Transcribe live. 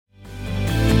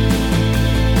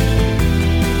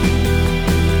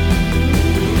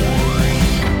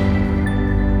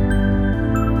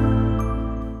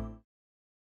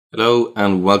Hello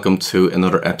and welcome to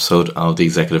another episode of the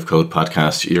Executive Code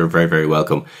podcast. You're very, very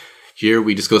welcome. Here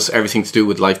we discuss everything to do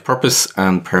with life purpose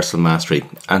and personal mastery.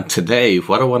 And today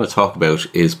what I want to talk about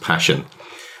is passion.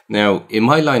 Now, in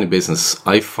my line of business,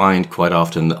 I find quite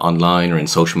often online or in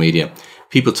social media,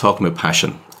 people talking about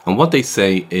passion. And what they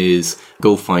say is,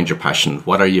 go find your passion.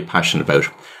 What are you passionate about?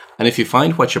 And if you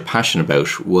find what you're passionate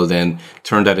about, well then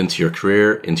turn that into your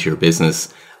career, into your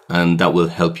business, and that will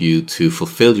help you to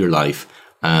fulfill your life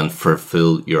and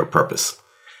fulfill your purpose.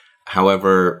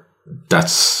 However,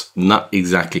 that's not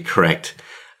exactly correct.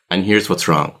 And here's what's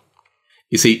wrong.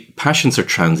 You see, passions are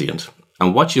transient.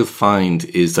 And what you'll find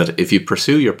is that if you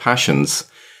pursue your passions,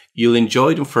 you'll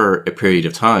enjoy them for a period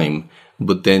of time,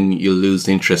 but then you'll lose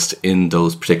interest in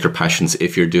those particular passions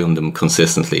if you're doing them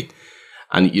consistently.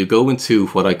 And you go into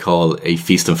what I call a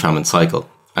feast and famine cycle.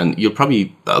 And you'll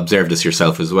probably observe this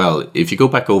yourself as well. If you go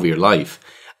back over your life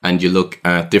and you look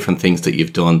at different things that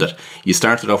you've done that you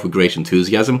started off with great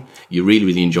enthusiasm, you really,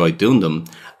 really enjoyed doing them.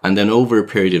 And then over a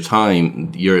period of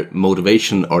time, your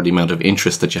motivation or the amount of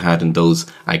interest that you had in those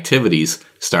activities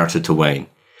started to wane.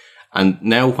 And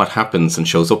now what happens and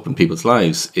shows up in people's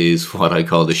lives is what I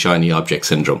call the shiny object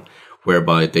syndrome,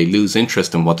 whereby they lose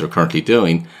interest in what they're currently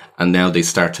doing. And now they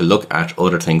start to look at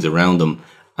other things around them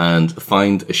and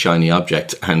find a shiny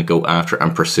object and go after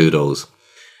and pursue those.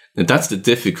 Now, that's the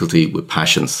difficulty with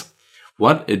passions.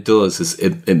 What it does is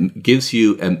it gives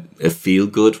you a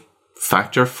feel-good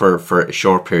factor for a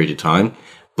short period of time,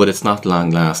 but it's not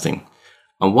long-lasting.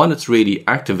 And what it's really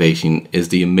activating is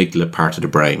the amygdala part of the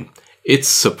brain. It's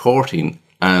supporting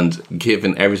and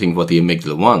giving everything what the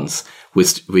amygdala wants,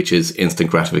 which is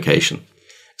instant gratification.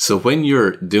 So when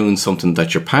you're doing something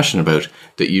that you're passionate about,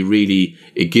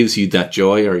 it gives you that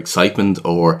joy or excitement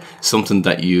or something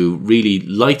that you really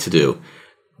like to do,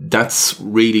 that's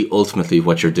really ultimately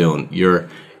what you're doing.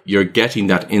 You're getting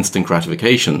that instant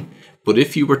gratification. But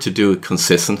if you were to do it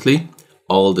consistently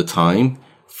all the time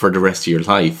for the rest of your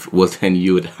life, well, then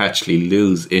you would actually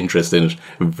lose interest in it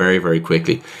very, very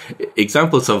quickly.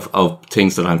 Examples of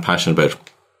things that I'm passionate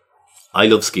about. I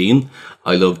love skiing.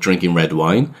 I love drinking red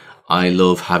wine. I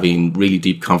love having really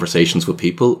deep conversations with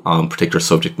people on particular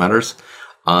subject matters.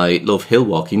 I love hill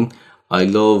walking. I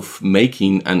love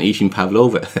making and eating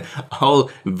pavlova,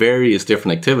 all various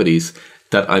different activities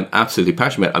that I'm absolutely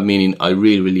passionate about. Meaning I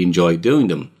really, really enjoy doing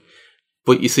them.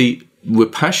 But you see,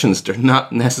 with passions, they're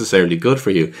not necessarily good for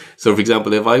you. So, for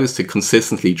example, if I was to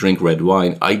consistently drink red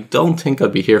wine, I don't think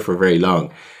I'd be here for very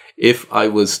long. If I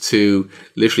was to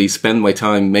literally spend my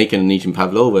time making and eating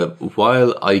pavlova,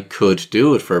 while I could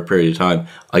do it for a period of time,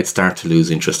 I'd start to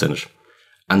lose interest in it.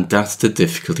 And that's the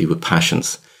difficulty with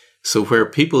passions. So where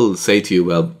people say to you,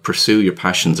 well, pursue your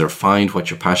passions or find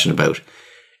what you're passionate about,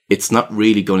 it's not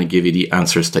really going to give you the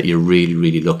answers that you're really,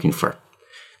 really looking for.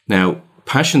 Now,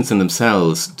 passions in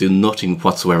themselves do nothing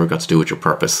whatsoever got to do with your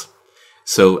purpose.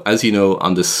 So as you know,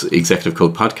 on this Executive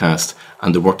Code podcast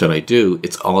and the work that I do,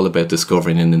 it's all about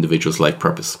discovering an individual's life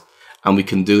purpose. And we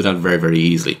can do that very, very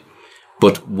easily.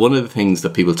 But one of the things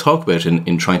that people talk about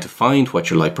in trying to find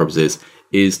what your life purpose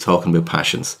is talking about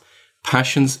passions.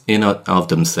 Passions in and of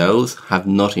themselves have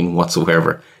nothing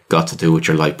whatsoever got to do with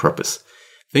your life purpose.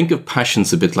 Think of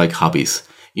passions a bit like hobbies.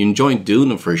 You enjoy doing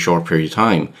them for a short period of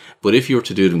time, but if you were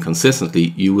to do them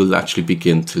consistently, you will actually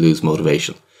begin to lose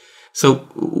motivation. So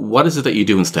what is it that you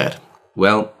do instead?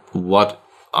 Well, what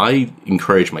I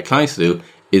encourage my clients to do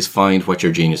is find what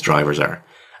your genius drivers are.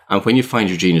 And when you find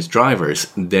your genius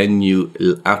drivers, then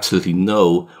you absolutely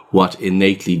know what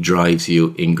innately drives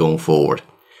you in going forward.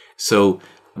 So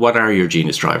what are your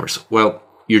genius drivers? Well,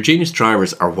 your genius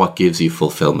drivers are what gives you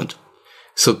fulfillment.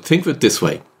 So think of it this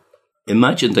way.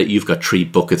 Imagine that you've got 3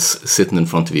 buckets sitting in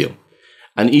front of you,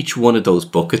 and each one of those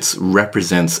buckets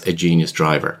represents a genius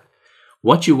driver.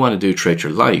 What you want to do throughout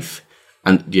your life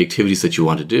and the activities that you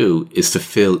want to do is to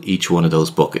fill each one of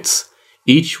those buckets.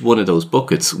 Each one of those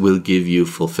buckets will give you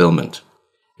fulfillment.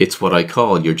 It's what I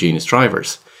call your genius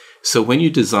drivers. So when you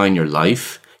design your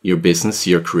life, your business,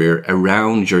 your career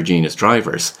around your genius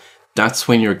drivers, that's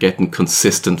when you're getting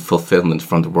consistent fulfillment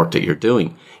from the work that you're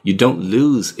doing. You don't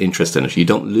lose interest in it. You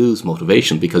don't lose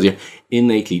motivation because you're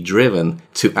innately driven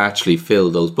to actually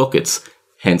fill those buckets.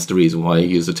 Hence the reason why I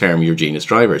use the term your genius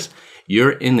drivers.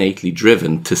 You're innately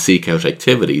driven to seek out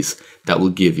activities that will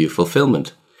give you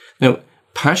fulfillment. Now,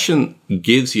 passion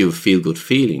gives you a feel-good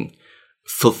feeling.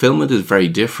 Fulfillment is very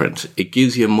different. It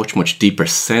gives you a much, much deeper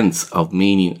sense of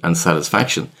meaning and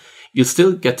satisfaction. You'll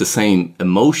still get the same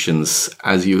emotions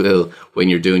as you will when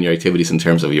you're doing your activities in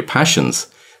terms of your passions.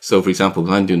 So, for example,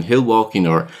 when I'm doing hill walking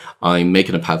or I'm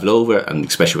making a pavlova, and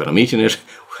especially when I'm eating it,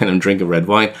 when I'm drinking red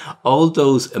wine. All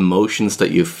those emotions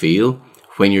that you feel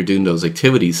when you're doing those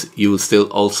activities, you will still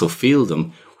also feel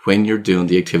them when you're doing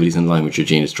the activities in line with your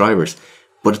genius drivers.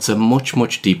 But it's a much,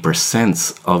 much deeper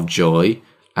sense of joy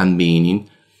and meaning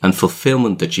and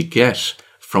fulfillment that you get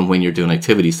from when you're doing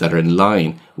activities that are in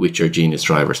line with your genius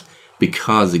drivers.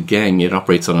 Because again, it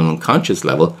operates on an unconscious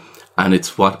level, and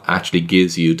it's what actually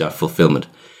gives you that fulfillment.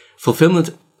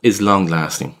 Fulfillment is long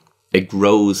lasting. It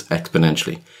grows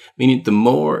exponentially, meaning the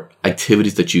more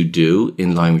activities that you do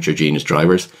in line with your genius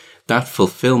drivers, that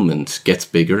fulfillment gets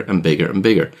bigger and bigger and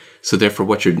bigger. So therefore,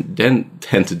 what you then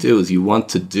tend to do is you want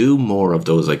to do more of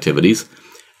those activities.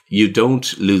 You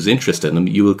don't lose interest in them.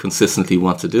 You will consistently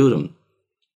want to do them.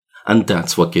 And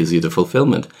that's what gives you the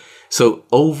fulfillment. So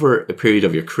over a period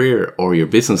of your career or your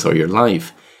business or your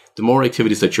life, the more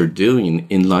activities that you're doing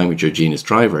in line with your genius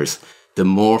drivers, the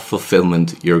more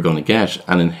fulfillment you're going to get.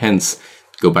 And then hence,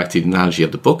 go back to the analogy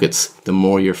of the buckets, the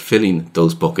more you're filling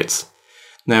those buckets.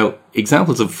 Now,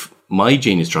 examples of my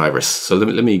genius drivers. So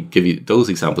let me give you those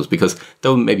examples, because that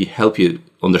will maybe help you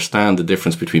understand the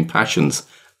difference between passions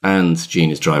and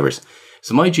genius drivers.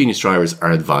 So my genius drivers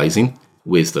are advising,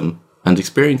 wisdom, and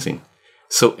experiencing.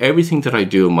 So everything that I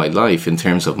do in my life in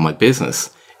terms of my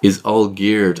business is all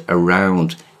geared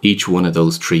around each one of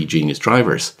those three genius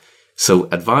drivers. So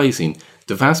advising,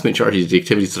 the vast majority of the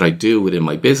activities that I do within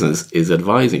my business is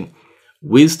advising.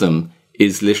 Wisdom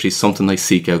is literally something I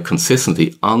seek out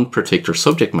consistently on particular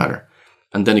subject matter.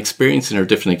 And then experiencing are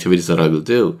different activities that I will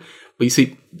do. But you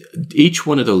see, each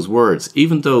one of those words,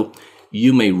 even though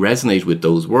you may resonate with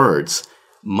those words,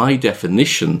 my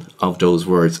definition of those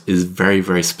words is very,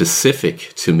 very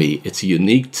specific to me. It's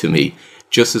unique to me,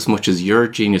 just as much as your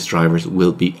genius drivers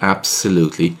will be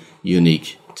absolutely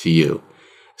unique to you.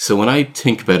 So when I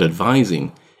think about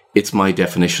advising, it's my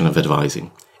definition of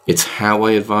advising. It's how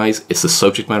I advise, it's the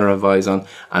subject matter I advise on,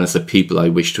 and it's the people I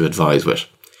wish to advise with.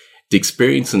 The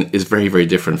experiencing is very, very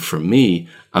different from me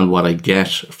and what I get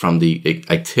from the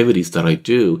activities that I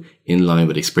do in line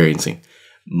with experiencing.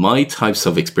 My types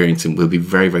of experiencing will be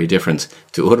very, very different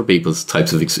to other people's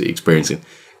types of experiencing.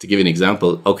 To give you an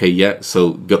example,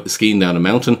 so skiing down a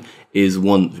mountain is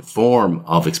one form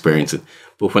of experiencing.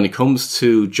 But when it comes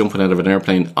to jumping out of an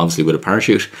airplane, obviously with a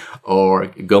parachute, or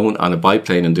going on a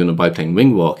biplane and doing a biplane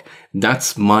wing walk,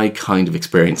 that's my kind of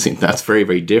experiencing. That's very,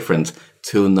 very different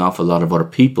to an awful lot of other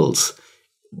people's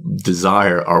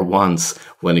desire or wants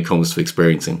when it comes to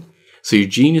experiencing. So your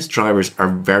genius drivers are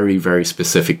very, very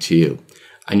specific to you.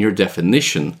 And your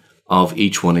definition of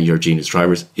each one of your genius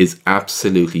drivers is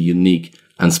absolutely unique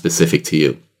and specific to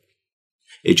you.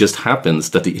 It just happens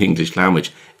that the English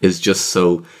language is just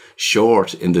so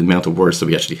short in the amount of words that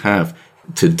we actually have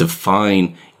to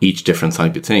define each different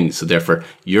type of thing. So therefore,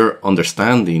 your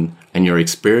understanding and your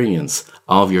experience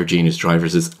of your genius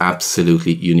drivers is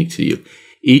absolutely unique to you.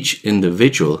 Each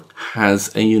individual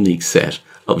has a unique set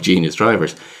of genius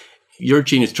drivers. Your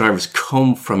genius drivers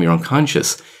come from your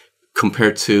unconscious,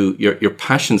 compared to your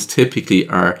passions typically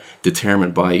are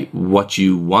determined by what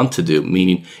you want to do,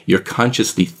 meaning you're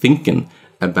consciously thinking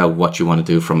about what you want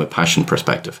to do from a passion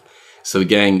perspective. So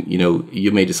again,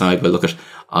 you may decide, well, look,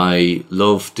 I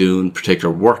love doing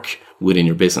particular work within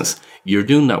your business. You're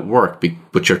doing that work,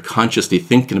 but you're consciously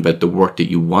thinking about the work that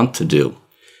you want to do.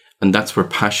 And that's where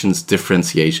passions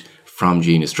differentiate from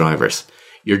genius drivers.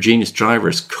 Your genius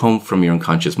drivers come from your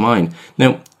unconscious mind.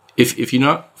 Now, if you're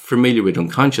not familiar with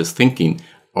unconscious thinking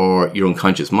or your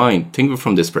unconscious mind, think of it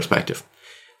from this perspective.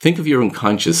 Think of your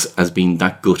unconscious as being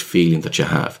that gut feeling that you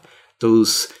have,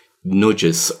 those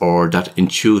nudges or that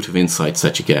intuitive insights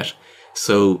that you get.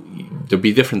 So there'll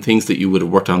be different things that you would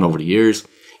have worked on over the years.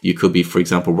 You could be, for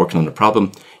example, working on a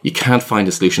problem. You can't find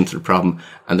a solution to the problem.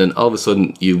 And then all of a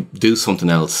sudden you do something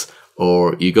else,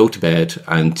 or you go to bed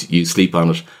and you sleep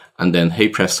on it. And then, hey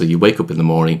presto, you wake up in the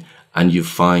morning and you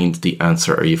find the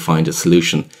answer, or you find a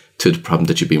solution to the problem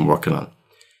that you've been working on.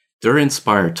 They're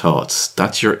inspired thoughts.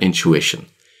 That's your intuition.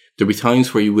 There'll be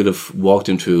times where you would have walked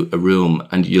into a room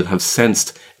and you'll have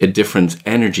sensed a different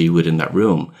energy within that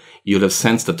room. You'll have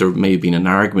sensed that there may have been an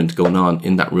argument going on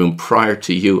in that room prior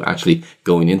to you actually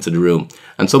going into the room.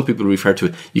 And some people refer to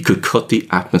it, you could cut the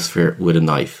atmosphere with a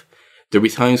knife. There'll be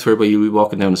times whereby you'll be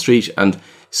walking down the street and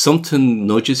something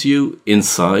nudges you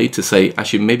inside to say,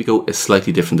 actually, maybe go a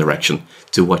slightly different direction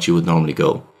to what you would normally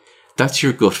go. That's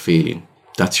your gut feeling.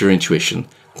 That's your intuition.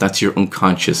 That's your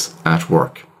unconscious at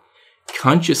work.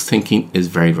 Conscious thinking is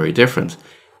very, very different.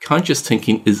 Conscious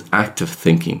thinking is active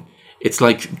thinking. It's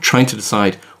like trying to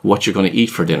decide what you're going to eat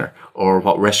for dinner or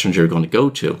what restaurant you're going to go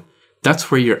to. That's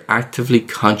where you're actively,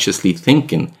 consciously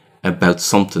thinking about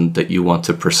something that you want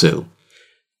to pursue.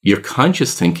 Your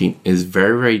conscious thinking is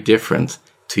very, very different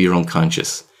to your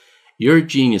unconscious. Your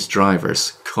genius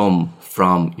drivers come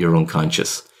from your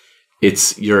unconscious.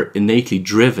 You're innately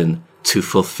driven to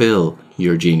fulfill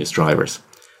your genius drivers.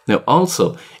 Now,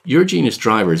 also, your genius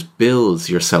drivers builds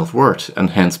your self-worth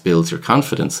and hence builds your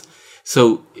confidence.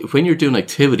 So when you're doing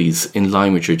activities in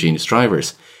line with your genius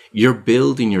drivers, you're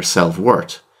building your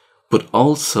self-worth, but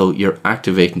also you're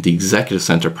activating the executive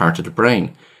center part of the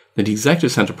brain. Now, the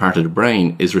executive center part of the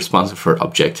brain is responsible for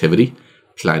objectivity,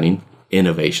 planning,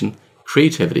 innovation,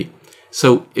 creativity.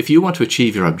 So if you want to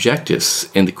achieve your objectives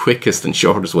in the quickest and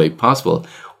shortest way possible,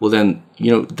 well then,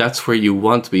 that's where you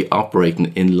want to be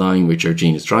operating in line with your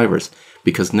genius drivers,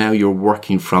 because now you're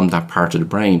working from that part of the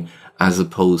brain as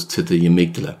opposed to the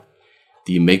amygdala.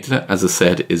 The amygdala, as I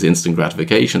said, is instant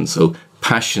gratification. So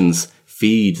passions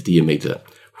feed the amygdala,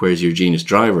 whereas your genius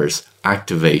drivers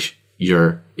activate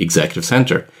your executive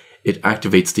center. It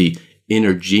activates the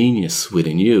inner genius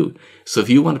within you. So if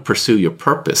you want to pursue your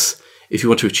purpose, if you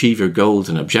want to achieve your goals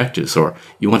and objectives, or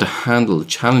you want to handle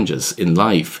challenges in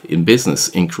life, in business,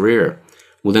 in career,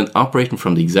 well then operating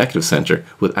from the executive center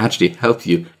will actually help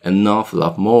you an awful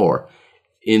lot more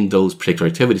in those particular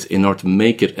activities in order to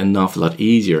make it an awful lot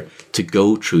easier to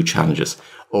go through challenges,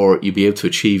 or you'll be able to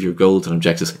achieve your goals and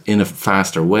objectives in a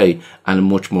faster way and a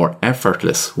much more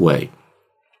effortless way.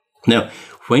 Now,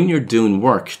 when you're doing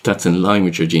work that's in line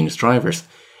with your genius drivers,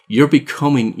 you're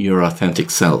becoming your authentic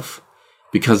self.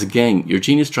 Because again, your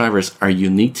genius drivers are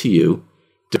unique to you.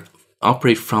 They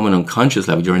operate from an unconscious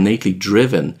level. You're innately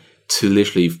driven to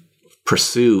literally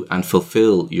pursue and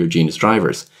fulfill your genius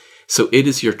drivers. So it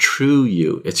is your true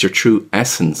you. It's your true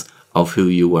essence of who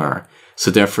you are.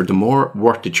 So therefore, the more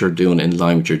work that you're doing in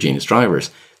line with your genius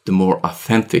drivers, the more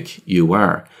authentic you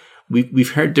are.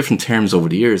 We've heard different terms over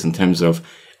the years in terms of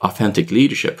authentic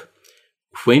leadership.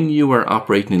 When you are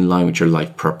operating in line with your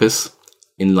life purpose,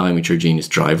 in line with your genius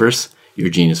drivers, your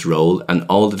genius role, and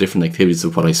all the different activities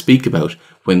of what I speak about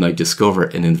when I discover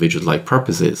an individual's life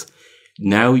purpose is,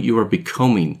 now you are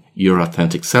becoming your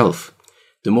authentic self.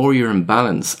 The more you're in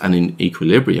balance and in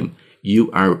equilibrium, you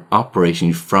are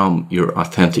operating from your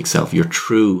authentic self, your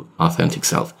true authentic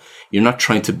self. You're not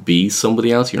trying to be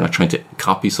somebody else. You're not trying to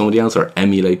copy somebody else or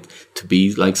emulate to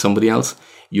be like somebody else.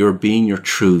 You're being your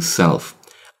true self.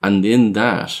 And in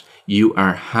that, you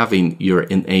are having your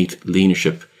innate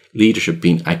leadership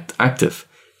being active.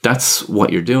 That's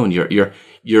what you're doing.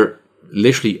 You're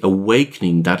literally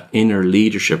awakening that inner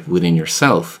leadership within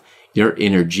yourself. Your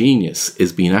inner genius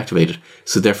is being activated.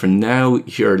 So therefore now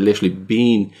you're literally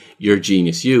being your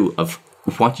genius you of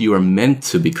what you are meant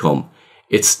to become.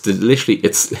 It's the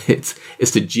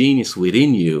genius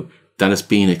within you that is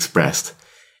being expressed.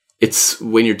 It's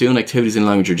when you're doing activities in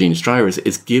line with your genius drivers,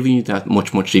 it's giving you that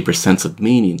much, much deeper sense of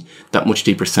meaning, that much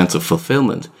deeper sense of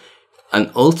fulfillment.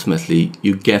 And ultimately,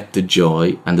 you get the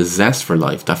joy and the zest for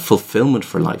life, that fulfillment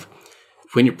for life.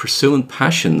 When you're pursuing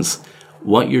passions,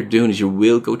 what you're doing is you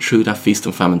will go through that feast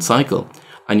and famine cycle,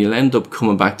 and you'll end up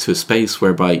coming back to a space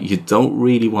whereby you don't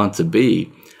really want to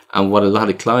be. And what a lot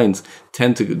of clients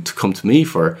tend to come to me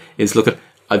for is, look,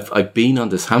 I've been on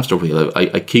this hamster wheel.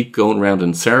 I keep going around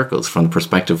in circles from the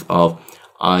perspective of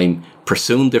I'm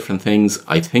pursuing different things.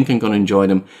 I think I'm going to enjoy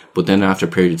them, but then after a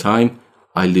period of time,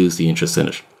 I lose the interest in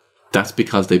it. That's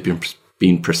because they've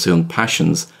been pursuing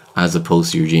passions as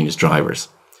opposed to your genius drivers.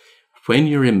 When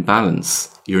you're in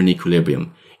balance, you're in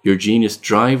equilibrium. Your genius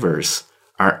drivers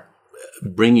are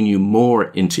bringing you more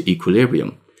into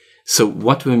equilibrium. So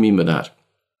what do I mean by that?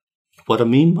 What I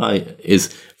mean by is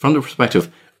from the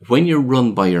perspective, when you're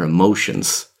run by your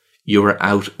emotions, you are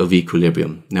out of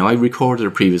equilibrium. Now, I recorded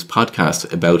a previous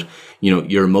podcast about,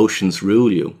 your emotions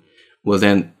rule you. Well,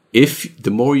 then, if the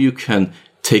more you can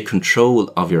take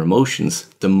control of your emotions,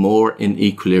 the more in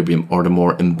equilibrium or the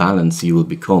more in balance you will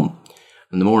become.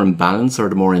 And the more in balance or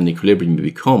the more in equilibrium you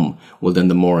become, well then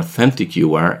the more authentic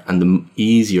you are and the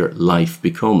easier life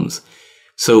becomes.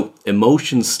 So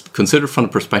emotions, consider from the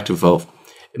perspective of,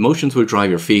 emotions will drive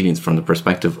your feelings from the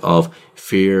perspective of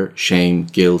fear, shame,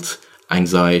 guilt,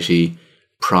 anxiety,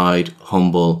 pride,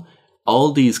 humble.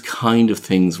 All these kind of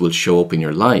things will show up in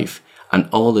your life. And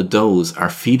all of those are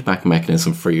feedback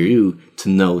mechanism for you to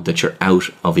know that you're out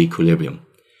of equilibrium.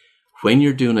 When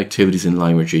you're doing activities in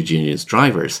line with your genius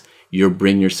drivers, you're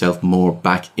bringing yourself more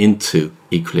back into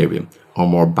equilibrium or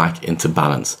more back into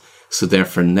balance. So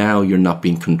therefore now you're not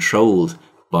being controlled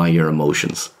by your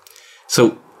emotions.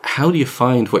 So how do you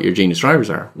find what your genius drivers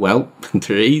are? Well,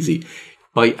 they're easy.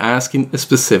 By asking a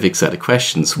specific set of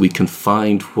questions, we can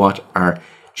find what our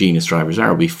genius drivers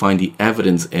are. We find the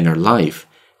evidence in our life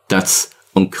that's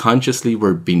Unconsciously,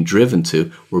 we're being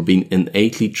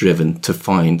innately driven to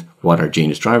find what our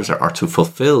genius drivers are, or to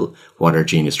fulfill what our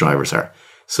genius drivers are.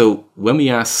 So when we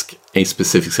ask a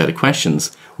specific set of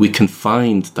questions, we can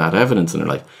find that evidence in our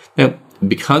life. Now,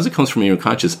 because it comes from your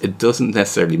unconscious, it doesn't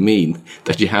necessarily mean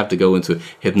that you have to go into a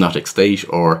hypnotic state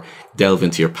or delve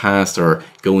into your past or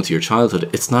go into your childhood.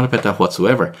 It's not about that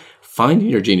whatsoever. Finding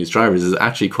your genius drivers is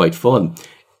actually quite fun.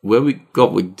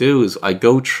 What we do is I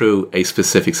go through a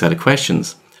specific set of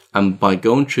questions, and by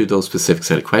going through those specific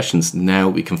set of questions, now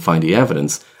we can find the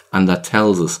evidence, and that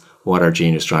tells us what our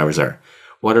genius drivers are.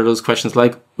 What are those questions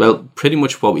like? Well, pretty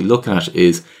much what we look at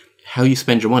is how you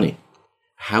spend your money,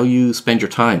 how you spend your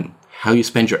time, how you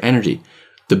spend your energy,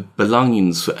 the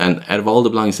belongings, and out of all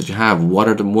the belongings that you have, what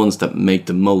are the ones that make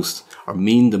the most or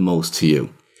mean the most to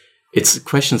you? It's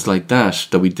questions like that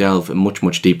that we delve much,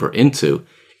 much deeper into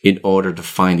in order to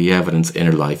find the evidence in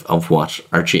our life of what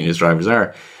our genius drivers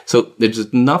are. So there's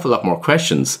an awful lot more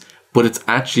questions, but it's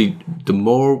actually, the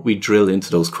more we drill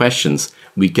into those questions,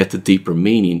 we get the deeper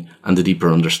meaning and the deeper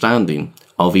understanding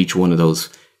of each one of those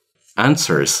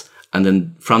answers. And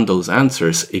then from those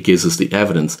answers, it gives us the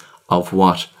evidence of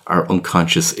what our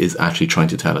unconscious is actually trying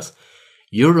to tell us.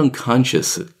 Your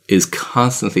unconscious is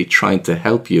constantly trying to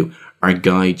help you or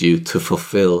guide you to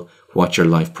fulfill what your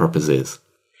life purpose is.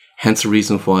 Hence the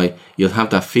reason why you'll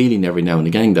have that feeling every now and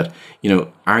again that,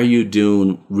 are you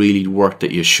doing really work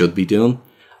that you should be doing?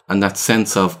 And that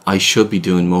sense of, I should be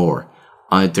doing more.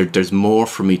 There's more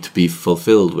for me to be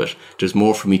fulfilled with. There's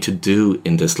more for me to do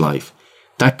in this life.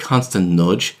 That constant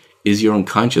nudge is your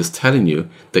unconscious telling you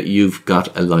that you've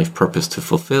got a life purpose to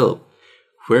fulfill.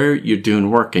 Where you're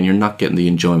doing work and you're not getting the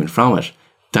enjoyment from it,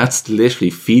 that's literally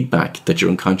feedback that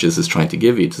your unconscious is trying to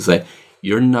give you to say,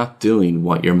 you're not doing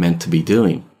what you're meant to be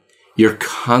doing. You're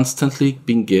constantly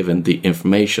being given the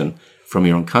information from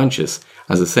your unconscious.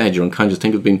 As I said, your unconscious,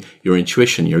 think of being your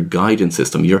intuition, your guidance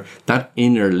system, that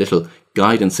inner little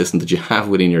guidance system that you have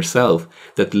within yourself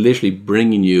that's literally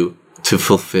bringing you to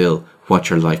fulfill what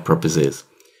your life purpose is.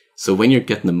 So when you're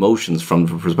getting emotions from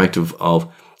the perspective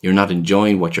of you're not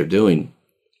enjoying what you're doing,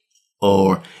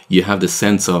 or you have the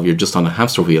sense of you're just on a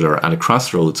hamster wheel or at a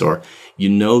crossroads, or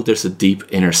there's a deep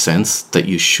inner sense that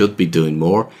you should be doing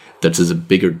more, that there's a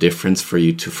bigger difference for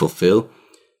you to fulfill,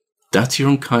 that's your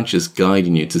unconscious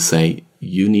guiding you to say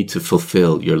you need to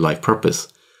fulfill your life purpose.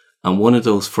 And one of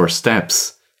those first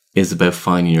steps is about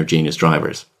finding your genius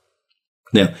drivers.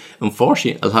 Now,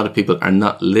 unfortunately, a lot of people are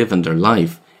not living their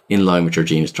life in line with your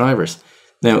genius drivers.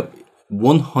 Now,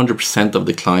 100% of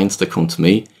the clients that come to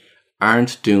me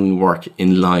aren't doing work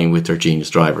in line with their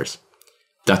genius drivers.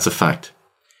 That's a fact.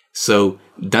 So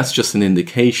that's just an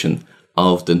indication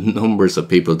of the numbers of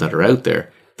people that are out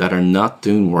there that are not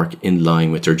doing work in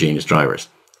line with their genius drivers.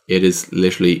 It's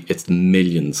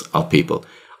millions of people.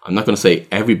 I'm not going to say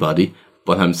everybody,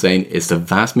 but I'm saying it's the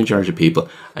vast majority of people,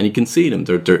 and you can see them.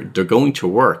 They're going to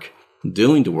work,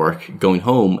 doing the work, going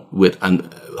home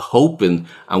and hoping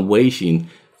and waiting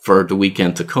for the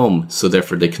weekend to come, so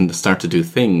therefore they can start to do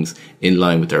things in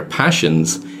line with their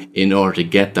passions in order to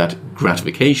get that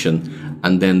gratification,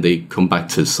 and then they come back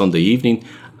to Sunday evening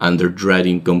and they're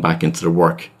dreading going back into their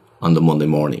work on the Monday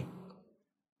morning.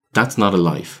 That's not a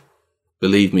life.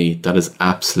 Believe me, that is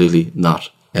absolutely not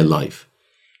a life.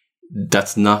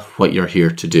 That's not what you're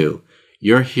here to do.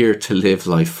 You're here to live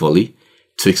life fully,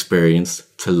 to experience,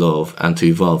 to love, and to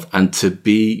evolve, and to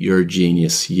be your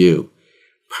genius you.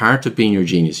 Part of being your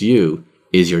genius you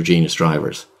is your genius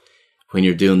drivers. When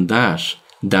you're doing that,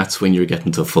 that's when you're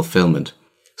getting to fulfillment.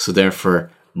 So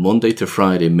therefore, Monday to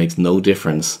Friday makes no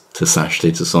difference to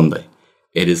Saturday to Sunday.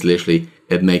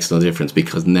 It makes no difference,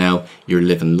 because now you're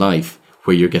living life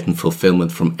where you're getting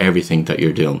fulfillment from everything that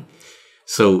you're doing.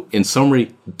 So in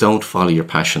summary, don't follow your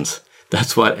passions.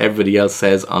 That's what everybody else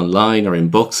says online or in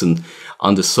books and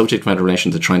on the subject matter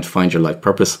relation to trying to find your life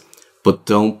purpose. But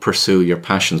don't pursue your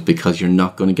passions, because you're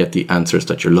not going to get the answers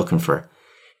that you're looking for.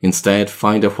 Instead,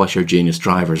 find out what your genius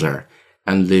drivers are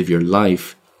and live your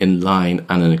life in line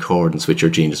and in accordance with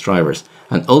your genius drivers.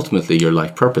 And ultimately, your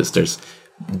life purpose. There's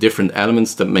different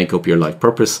elements that make up your life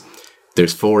purpose.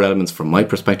 There's 4 elements from my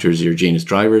perspective: your genius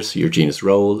drivers, your genius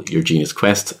role, your genius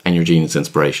quest, and your genius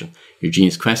inspiration. Your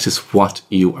genius quest is what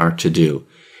you are to do.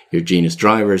 Your genius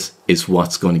drivers is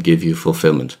what's going to give you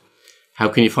fulfillment. How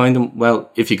can you find them?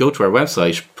 Well, if you go to our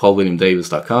website,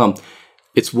 paulwilliamdavis.com,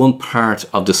 it's one part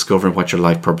of discovering what your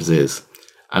life purpose is.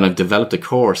 And I've developed a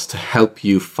course to help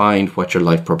you find what your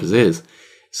life purpose is.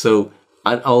 So,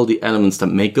 and all the elements that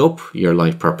make up your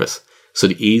life purpose. So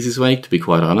the easiest way, to be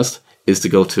quite honest, is to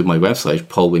go to my website,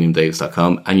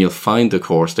 paulwilliamdavis.com, and you'll find the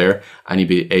course there, and you'll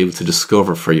be able to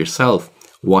discover for yourself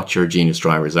what your genius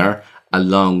drivers are,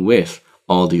 along with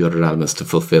all the other elements to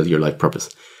fulfill your life purpose.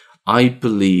 I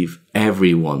believe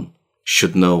everyone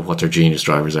should know what their genius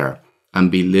drivers are and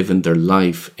be living their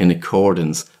life in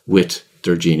accordance with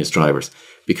their genius drivers,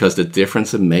 because the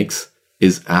difference it makes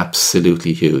is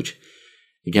absolutely huge.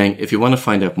 Again, if you want to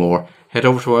find out more, head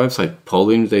over to our website,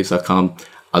 paulwilliamsdaves.com.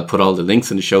 I'll put all the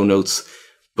links in the show notes.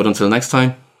 But until next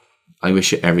time, I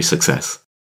wish you every success.